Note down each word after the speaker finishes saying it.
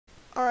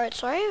Alright,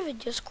 so I have a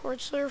Discord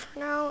server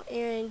now,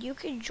 and you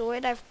can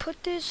join. I've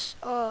put this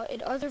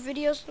in other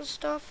videos and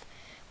stuff,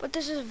 but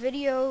this is a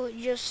video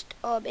just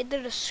in the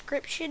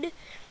description.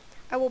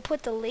 I will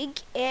put the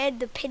link and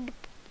the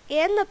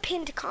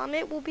pinned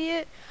comment will be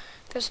it.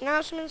 There's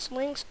announcements,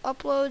 links,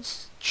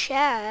 uploads,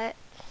 chat.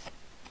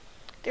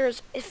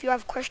 There's, if you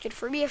have questions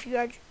for me, if you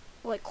have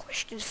like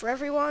questions for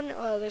everyone,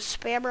 there's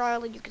Spammer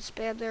Island, you can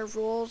spam their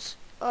rules,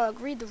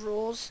 read the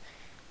rules,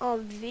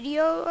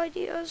 video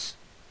ideas,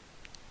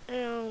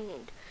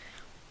 and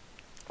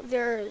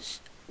there's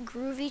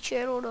Groovy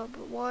channel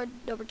 #1,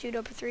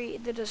 #2,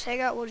 #3, then there's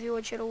Hangout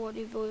 1v1 channel,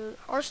 1v1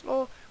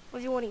 Arsenal,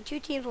 1v1ing 2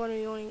 teams,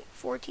 1v1ing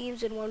 4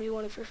 teams, and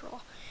 1v1ing free for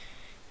all.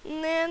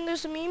 And then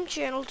there's a meme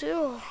channel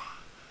too.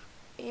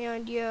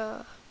 And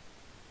yeah.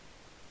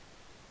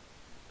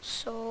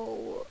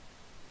 So,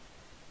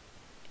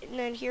 and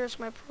then here's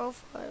my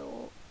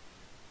profile.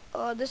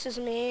 This is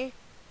me.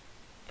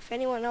 If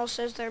anyone else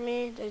says they're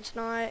me, then it's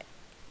not.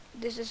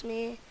 This is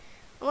me.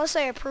 Unless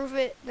I approve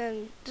it,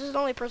 then this is the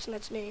only person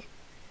that's me.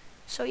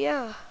 So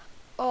yeah.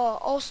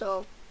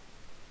 Also,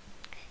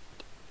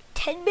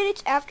 10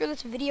 minutes after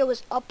this video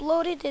is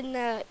uploaded and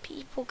that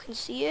people can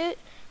see it,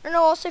 or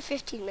no, I'll say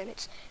 15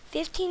 minutes.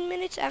 15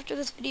 minutes after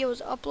this video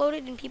is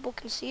uploaded and people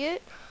can see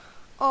it,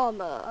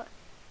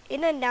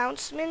 in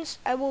announcements,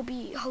 I will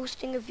be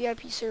hosting a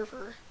VIP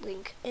server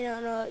link,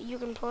 and you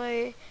can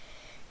play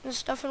and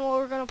stuff, and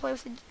we're gonna play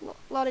with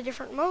a lot of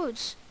different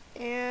modes,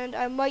 and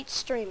I might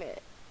stream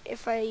it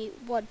if I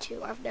want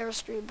to. I've never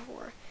streamed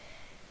before.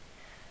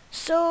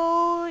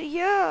 So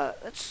yeah,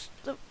 that's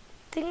the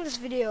thing of this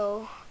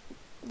video.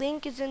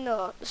 Link is in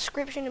the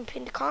description and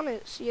pinned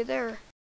comment. See you there.